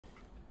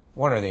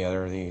one or the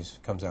other of these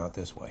comes out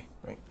this way,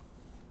 right?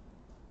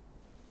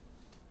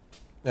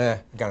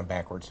 Got them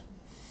backwards.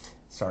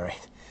 Sorry.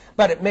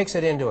 But it makes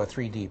it into a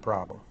 3D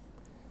problem.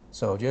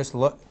 So just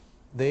look.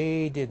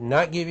 They did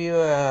not give you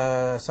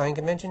a sign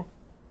convention.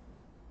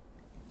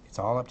 It's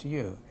all up to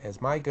you.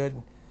 As my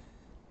good,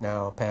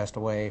 now passed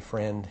away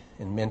friend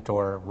and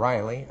mentor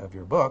Riley of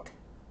your book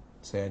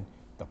said,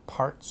 the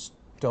parts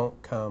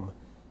don't come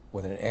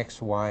with an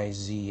X, Y,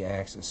 Z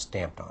axis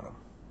stamped on them.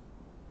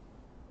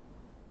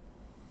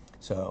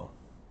 So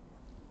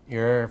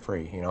you're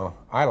free, you know.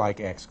 I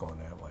like X going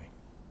that way.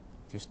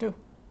 Just do.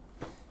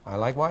 I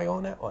like Y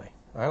going that way.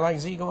 I like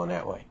Z going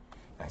that way.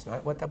 That's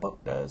not what the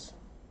book does.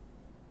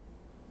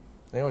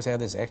 They always have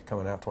this X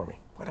coming out toward me.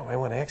 Why do I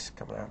want X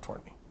coming out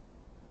toward me?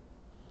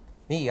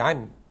 Me,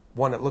 I'm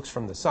one that looks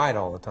from the side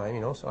all the time,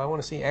 you know, so I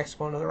want to see X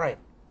going to the right.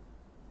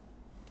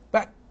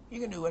 But you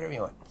can do whatever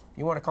you want.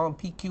 You want to call them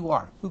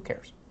PQR. Who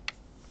cares?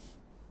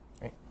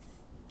 Right?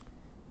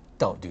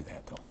 Don't do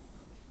that,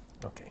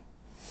 though. Okay.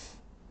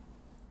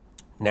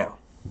 Now,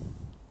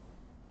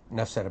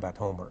 enough said about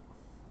homework.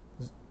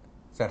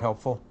 Is that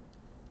helpful?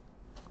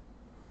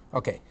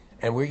 Okay.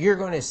 And you're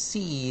going to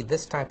see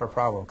this type of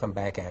problem come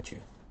back at you,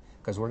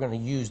 because we're going to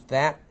use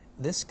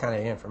this kind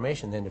of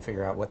information then to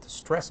figure out what the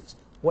stress is,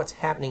 what's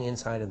happening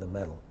inside of the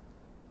metal.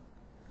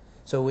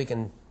 So we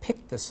can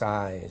pick the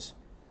size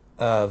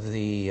of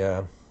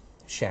the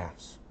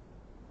shafts.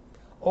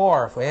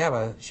 Or if we have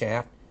a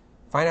shaft,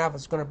 find out if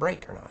it's going to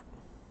break or not.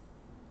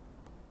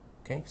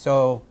 Okay,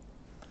 so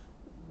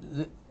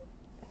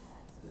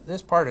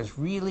this part is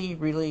really,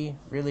 really,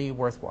 really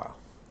worthwhile.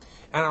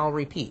 And I'll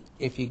repeat,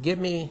 if you give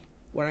me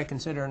what I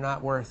consider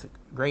not worth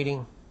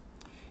grading,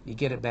 you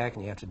get it back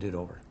and you have to do it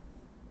over.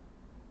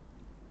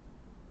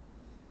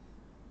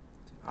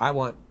 I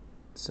want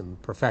some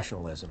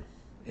professionalism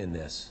in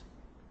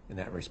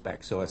that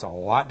respect. So it's a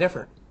lot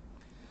different.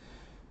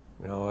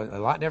 You know, a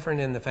lot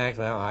different in the fact,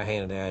 well, I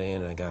handed that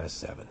in and I got a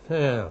 7.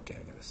 Okay,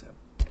 I got a 7.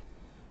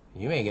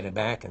 You may get it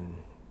back and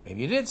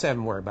maybe you did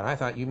 7 work, but I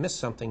thought you missed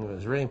something that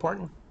was really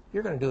important.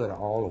 You're going to do it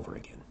all over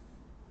again.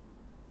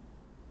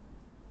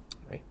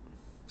 Right?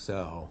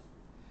 So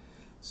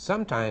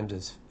sometimes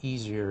it's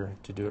easier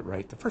to do it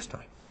right the first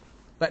time.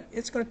 But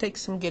it's going to take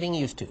some getting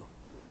used to,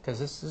 because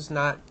this is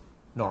not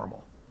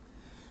normal.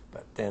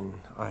 But then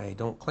I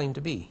don't claim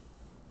to be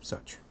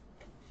such.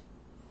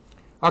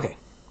 Okay.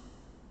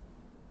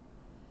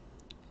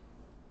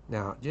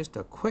 Now, just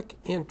a quick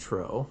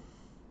intro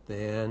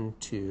then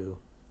to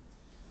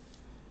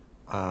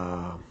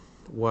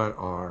what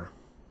are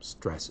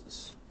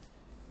stresses.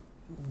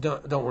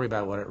 Don't worry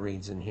about what it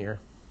reads in here.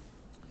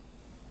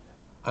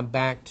 I'm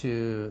back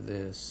to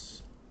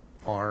this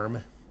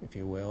arm, if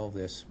you will,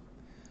 this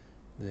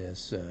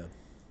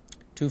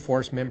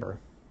two-force member,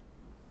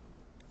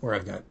 where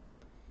I've got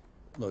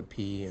load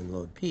P and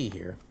load P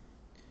here.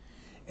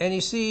 And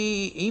you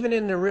see, even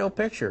in the real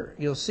picture,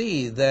 you'll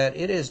see that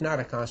it is not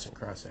a constant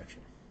cross-section.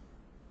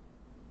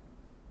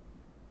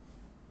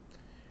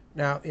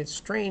 Now, it's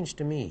strange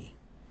to me,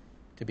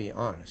 to be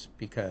honest,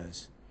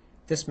 because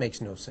this makes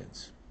no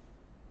sense.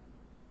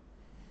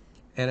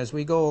 And as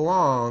we go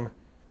along,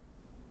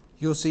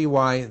 you'll see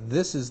why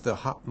this is the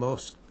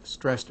most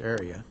stressed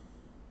area,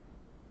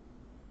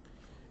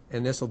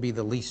 and this will be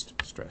the least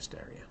stressed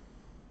area.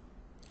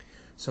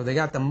 So they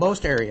got the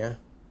most area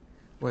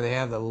where they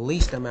have the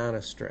least amount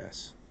of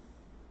stress.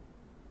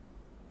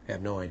 I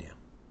have no idea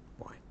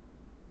why.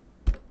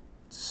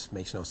 This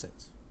makes no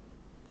sense.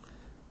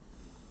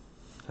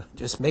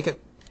 Just make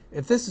it,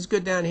 if this is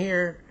good down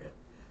here,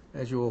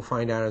 as you will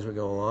find out as we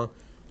go along,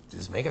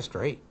 just make it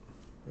straight.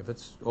 If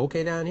it's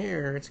okay down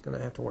here, it's going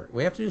to have to work.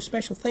 We have to do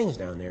special things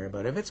down there,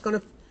 but if it's going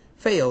to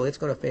fail, it's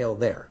going to fail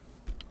there,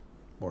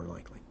 more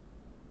likely.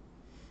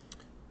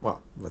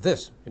 Well, with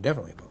this, it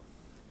definitely will.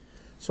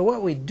 So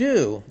what we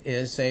do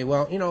is say,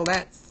 well, you know,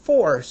 that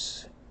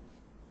force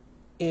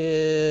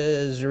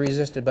is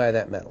resisted by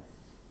that metal.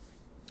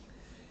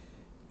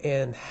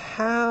 And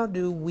how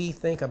do we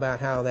think about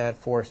how that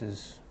force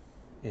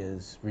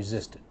is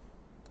resisted?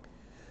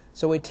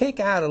 So we take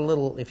out a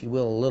little, if you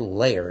will, a little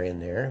layer in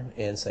there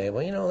and say,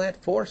 well, you know,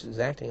 that force is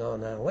acting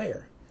on that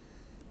layer.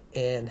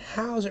 And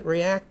how is it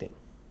reacting?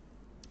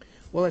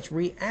 Well, it's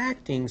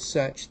reacting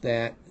such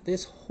that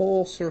this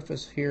whole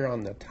surface here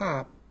on the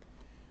top,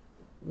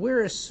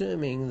 we're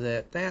assuming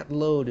that that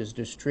load is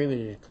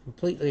distributed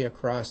completely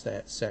across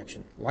that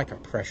section, like a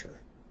pressure.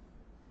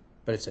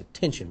 But it's a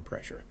tension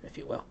pressure, if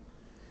you will,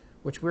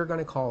 which we're going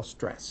to call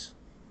stress.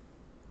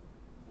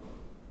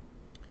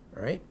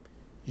 All right?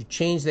 You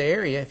change the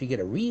area, if you get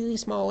a really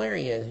small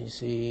area, you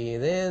see,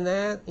 then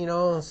that, you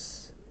know,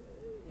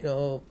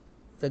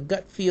 the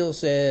gut feel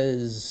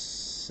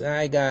says,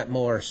 I got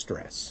more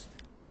stress.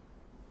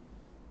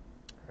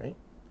 All right?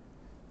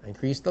 I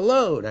increase the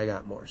load, I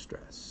got more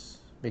stress.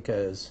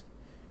 Because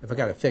if I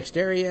got a fixed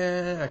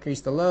area, I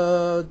increase the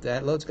load,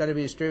 that load's got to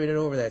be distributed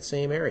over that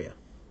same area.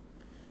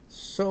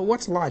 So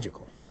what's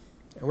logical?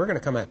 And we're going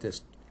to come at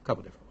this a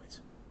couple different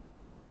ways.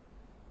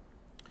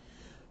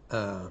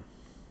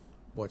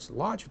 what's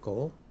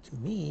logical to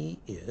me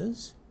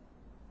is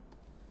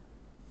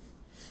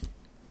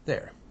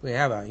there. We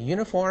have a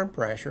uniform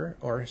pressure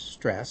or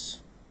stress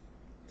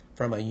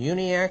from a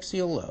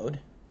uniaxial load.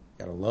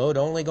 Got a load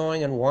only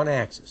going in one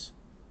axis.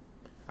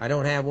 I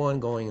don't have one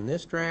going in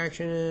this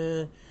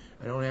direction.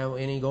 I don't have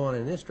any going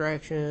in this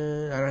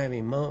direction. I don't have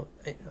any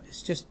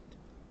it's just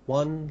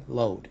one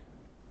load.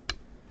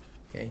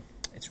 Okay,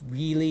 it's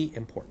really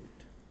important.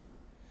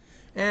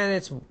 And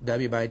it's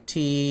W by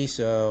T,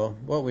 so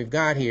what we've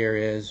got here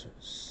is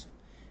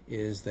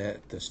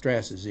that the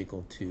stress is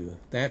equal to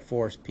that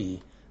force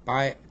P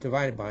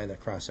divided by the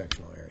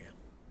cross-sectional area.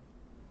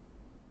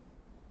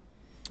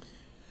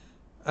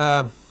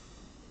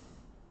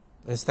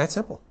 It's that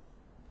simple.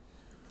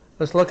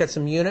 Let's look at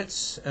some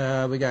units.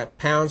 We got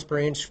pounds per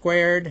inch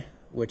squared,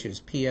 which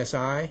is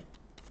PSI,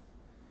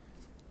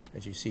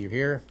 as you see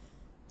here.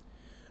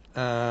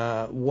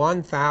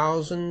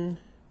 1,000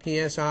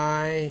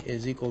 PSI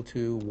is equal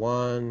to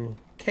 1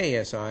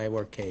 KSI,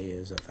 where K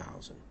is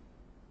 1,000.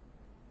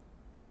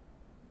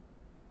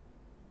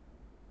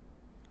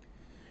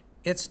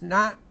 It's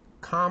not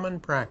common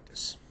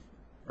practice,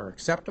 or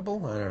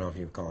acceptable. I don't know if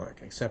you call it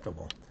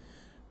acceptable.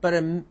 But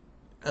a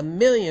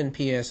million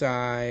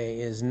PSI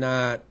is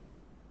not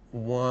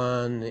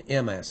 1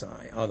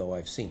 MSI, although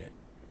I've seen it.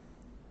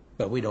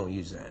 But we don't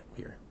use that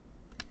here.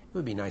 It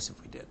would be nice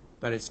if we did,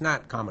 but it's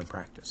not common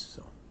practice.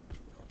 So,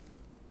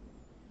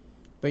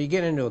 but you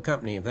get into a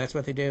company, if that's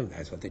what they do,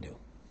 that's what they do.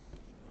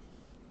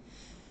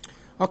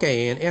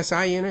 Okay, in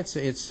SI units,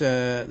 it's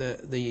the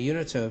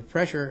units of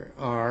pressure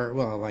are,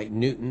 well, like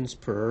newtons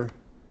per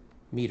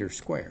meter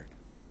squared.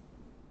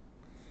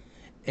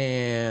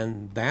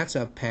 And that's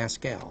a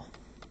Pascal.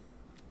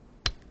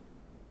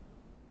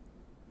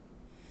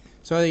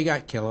 So you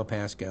got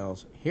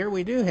kilopascals. Here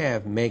we do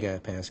have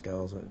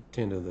megapascals,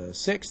 10 to the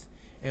 6th,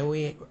 and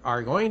we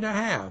are going to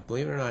have,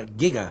 believe it or not,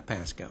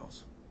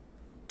 gigapascals,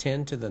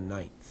 10 to the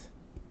 9th.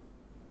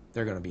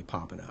 They're going to be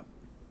popping up.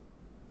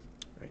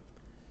 Right?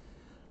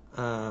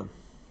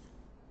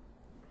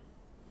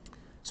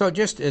 So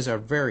just as a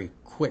very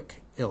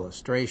quick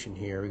illustration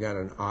here, we got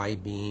an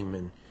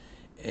I-beam,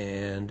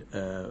 and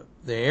the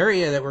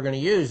area that we're going to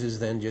use is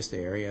then just the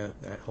area,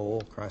 that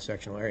whole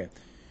cross-sectional area.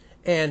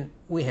 And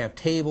we have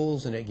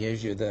tables, and it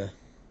gives you the,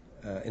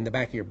 in the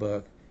back of your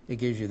book, it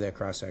gives you the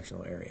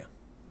cross-sectional area.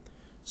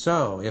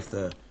 So if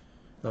the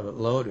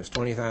load is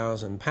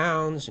 20,000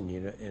 pounds and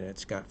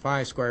it's got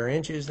 5 square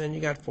inches, then you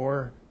got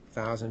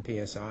 4,000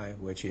 PSI,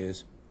 which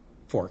is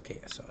 4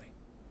 KSI.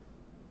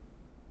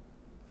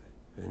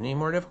 Any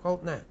more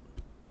difficult than that?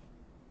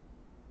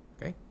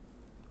 Okay.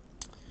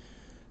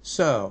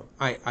 So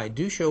I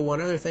do show one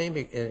other thing,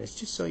 and it's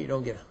just so you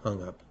don't get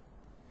hung up.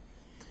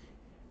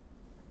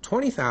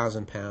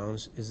 20,000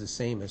 pounds is the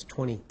same as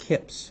 20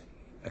 kips.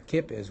 A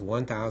kip is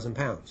 1,000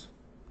 pounds.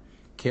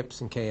 Kips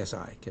and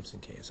KSI, kips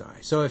and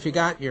KSI. So if you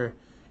got your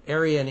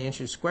area in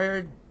inches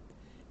squared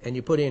and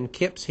you put in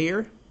kips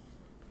here,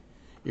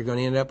 you're going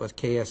to end up with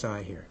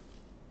KSI here,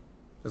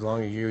 as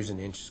long as you're using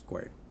inches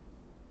squared.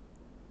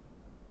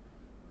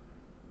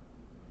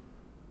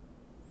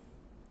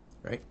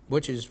 Right?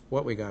 Which is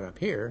what we got up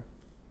here.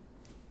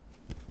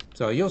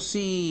 So you'll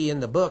see in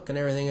the book and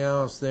everything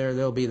else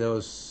there'll be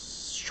those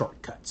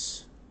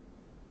shortcuts.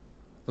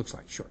 Looks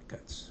like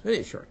shortcuts. It is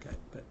a shortcut,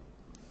 but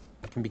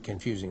it can be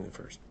confusing at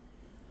first.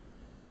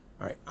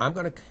 All right, I'm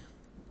going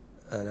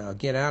to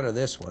get out of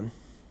this one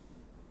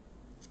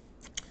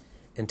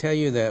and tell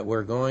you that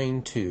we're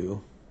going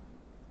to,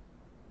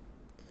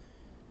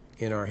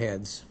 in our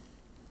heads,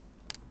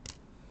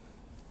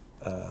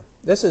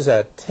 this is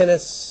a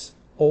Tennis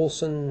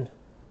Olson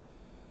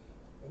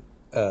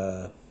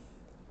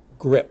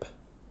grip.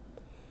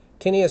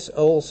 Tennis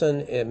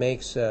Olson, it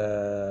makes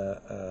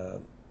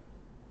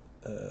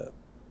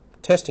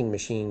testing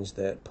machines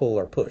that pull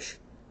or push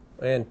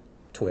and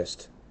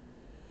twist.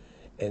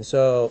 And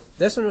so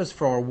this one was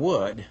for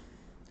wood,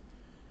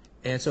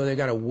 and so they've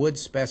got a wood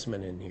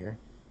specimen in here.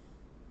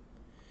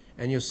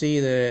 And you'll see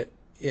that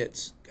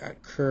it's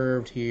got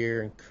curved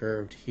here and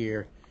curved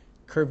here,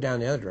 curved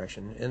down the other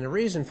direction. And the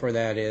reason for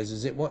that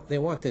is they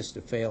want this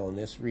to fail in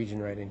this region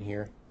right in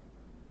here.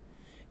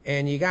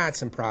 And you got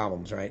some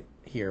problems right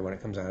here when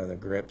it comes out of the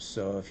grips.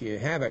 So if you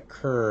have it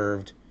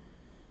curved,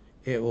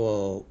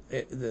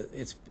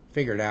 it's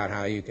figured out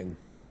how you can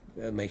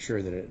make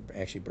sure that it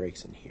actually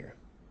breaks in here.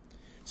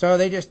 So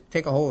they just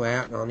take a hold of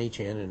that on each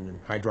end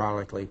and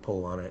hydraulically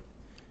pull on it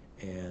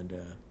and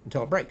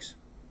until it breaks.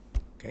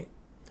 Okay.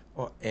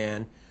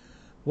 And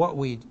what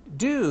we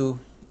do,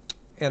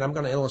 and I'm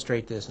going to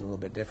illustrate this in a little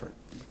bit different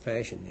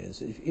fashion,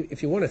 is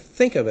if you want to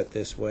think of it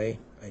this way,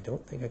 I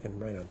don't think I can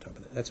write on top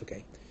of that. That's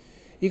okay.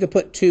 You could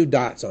put 2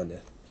 dots on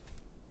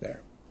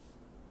there,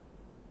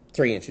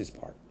 3 inches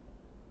apart.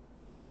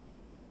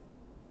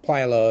 Apply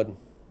a load,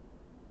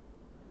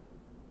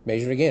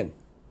 measure it again.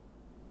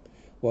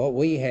 Well,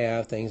 we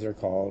have things that are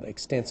called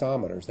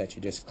extensometers that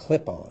you just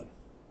clip on.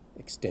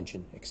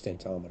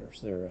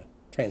 Extensometers. They're a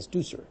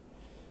transducer.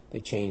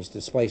 They change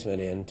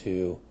displacement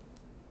into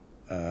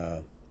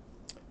a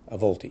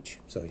voltage,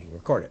 so you can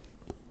record it.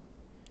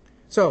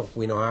 So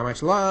we know how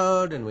much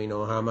load and we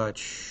know how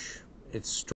much it's